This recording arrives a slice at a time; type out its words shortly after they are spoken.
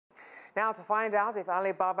Now, to find out if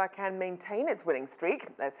Alibaba can maintain its winning streak,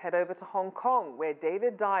 let's head over to Hong Kong, where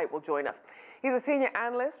David Dai will join us. He's a senior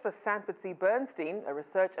analyst for Sanford Bernstein, a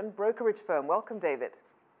research and brokerage firm. Welcome, David.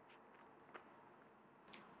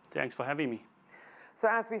 Thanks for having me. So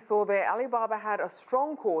as we saw there, Alibaba had a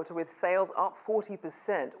strong quarter with sales up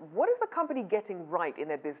 40%. What is the company getting right in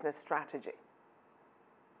their business strategy?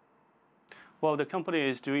 Well, the company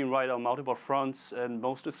is doing right on multiple fronts, and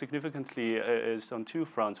most significantly is on two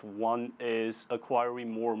fronts. One is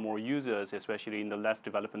acquiring more and more users, especially in the less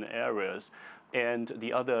developed areas, and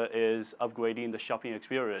the other is upgrading the shopping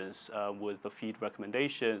experience with the feed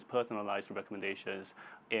recommendations, personalized recommendations,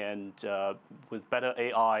 and with better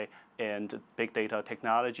AI and big data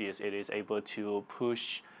technologies, it is able to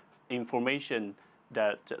push information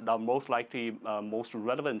that are most likely most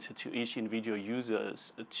relevant to each individual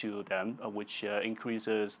users to them, which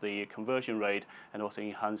increases the conversion rate and also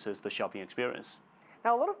enhances the shopping experience.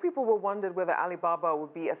 Now, a lot of people will wonder whether Alibaba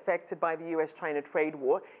would be affected by the US-China trade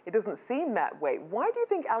war. It doesn't seem that way. Why do you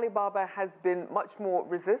think Alibaba has been much more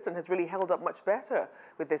resistant, has really held up much better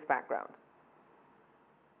with this background?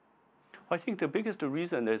 I think the biggest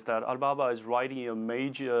reason is that Alibaba is riding a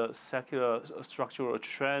major secular structural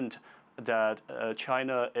trend that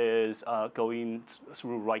China is going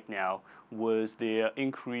through right now, with the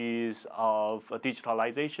increase of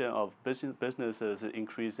digitalization of businesses,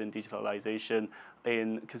 increase in digitalization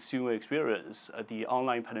in consumer experience. The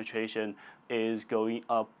online penetration is going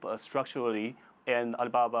up structurally, and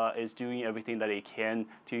Alibaba is doing everything that it can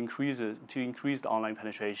to increase the online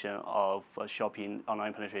penetration of shopping,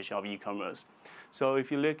 online penetration of e-commerce. So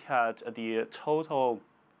if you look at the total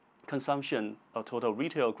consumption or total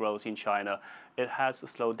retail growth in China, it has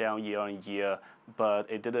slowed down year on year, but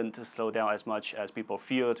it didn't slow down as much as people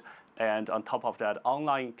feared. And on top of that,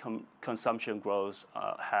 online consumption growth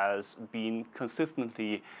has been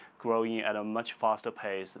consistently growing at a much faster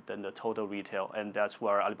pace than the total retail, and that's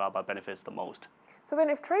where Alibaba benefits the most. So then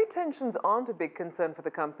if trade tensions aren't a big concern for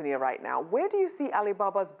the company right now, where do you see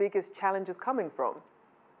Alibaba's biggest challenges coming from?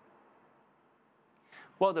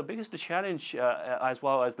 Well, the biggest challenge, as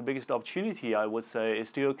well as the biggest opportunity, I would say, is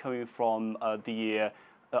still coming from the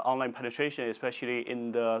online penetration, especially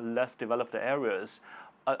in the less developed areas.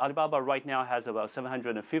 Alibaba right now has about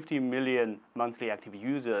 750 million monthly active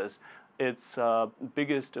users. Its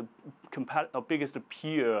biggest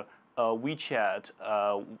peer, WeChat,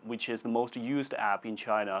 which is the most used app in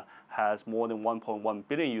China, has more than 1.1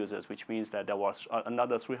 billion users, which means that there was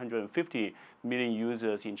another 350 million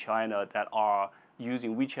users in China that are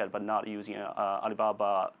using WeChat but not using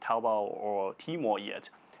Alibaba, Taobao, or Tmall yet.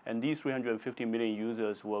 And these 350 million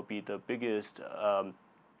users will be the biggest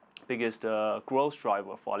growth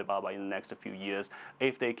driver for Alibaba in the next few years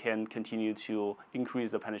if they can continue to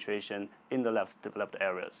increase the penetration in the less developed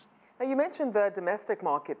areas. Now, you mentioned the domestic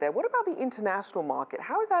market there. What about the international market?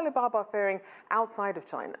 How is Alibaba faring outside of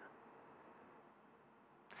China?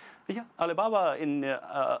 Yeah, Alibaba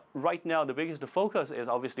right now, the biggest focus is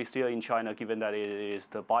obviously still in China, given that it is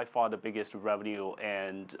by far the biggest revenue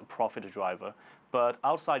and profit driver. But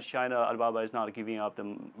outside China, Alibaba is not giving up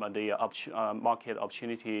the market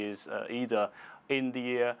opportunities either. In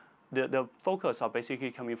the focus are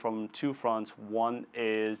basically coming from two fronts. One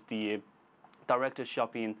is the direct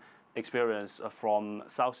shopping experience from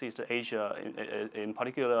Southeast Asia, in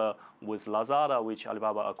particular with Lazada, which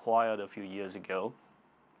Alibaba acquired a few years ago.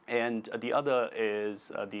 And the other is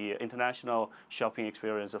the international shopping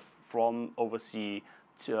experience from overseas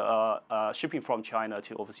to shipping from China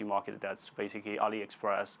to overseas market. That's basically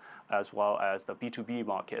AliExpress, as well as the B2B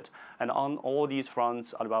market. And on all these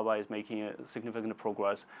fronts, Alibaba is making significant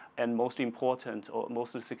progress. And most important or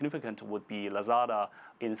most significant would be Lazada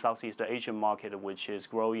in Southeast Asian market, which is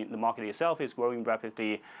growing. The market itself is growing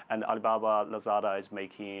rapidly, and Alibaba, Lazada is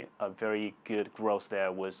making a very good growth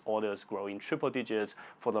there, with orders growing triple digits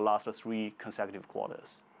for the last 3 consecutive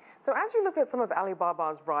quarters. So as you look at some of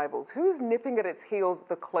Alibaba's rivals, who's nipping at its heels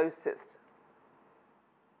the closest?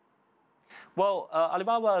 Well,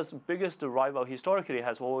 Alibaba's biggest rival historically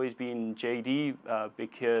has always been JD,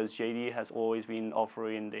 because JD has always been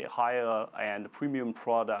offering the higher and premium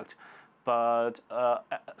product. But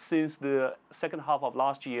since the second half of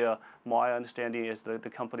last year, my understanding is that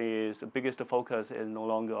the company's biggest focus is no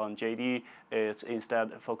longer on JD. It's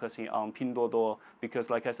instead focusing on Pinduoduo,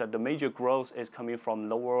 because, like I said, the major growth is coming from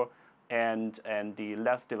lower and the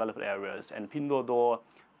less developed areas. And Pinduoduo,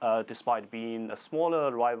 despite being a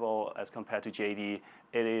smaller rival as compared to JD,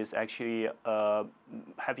 it is actually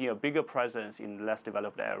having a bigger presence in less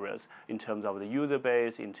developed areas in terms of the user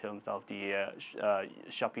base, in terms of the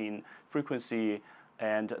shopping frequency,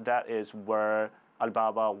 and that is where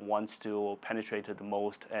Alibaba wants to penetrate the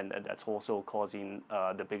most, and that's also causing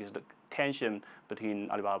the biggest tension between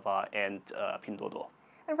Alibaba and Pinduoduo.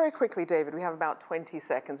 And very quickly, David, we have about 20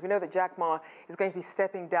 seconds. We know that Jack Ma is going to be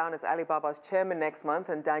stepping down as Alibaba's chairman next month,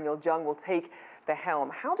 and Daniel Zheng will take the helm.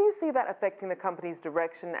 How do you see that affecting the company's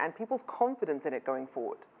direction and people's confidence in it going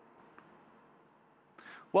forward?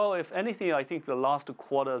 Well, if anything, I think the last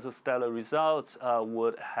quarter's stellar results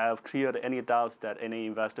would have cleared any doubts that any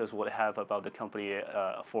investors would have about the company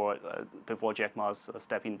before Jack Ma's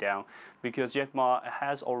stepping down, because Jack Ma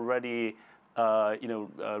has already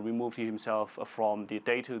removed himself from the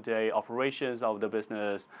day-to-day operations of the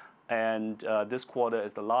business, and this quarter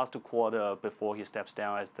is the last quarter before he steps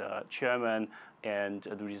down as the chairman, and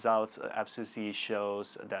the results absolutely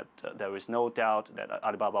shows that there is no doubt that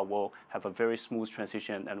Alibaba will have a very smooth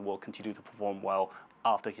transition and will continue to perform well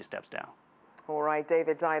after he steps down. All right,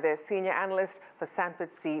 David Dai there, senior analyst for Sanford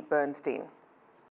Bernstein.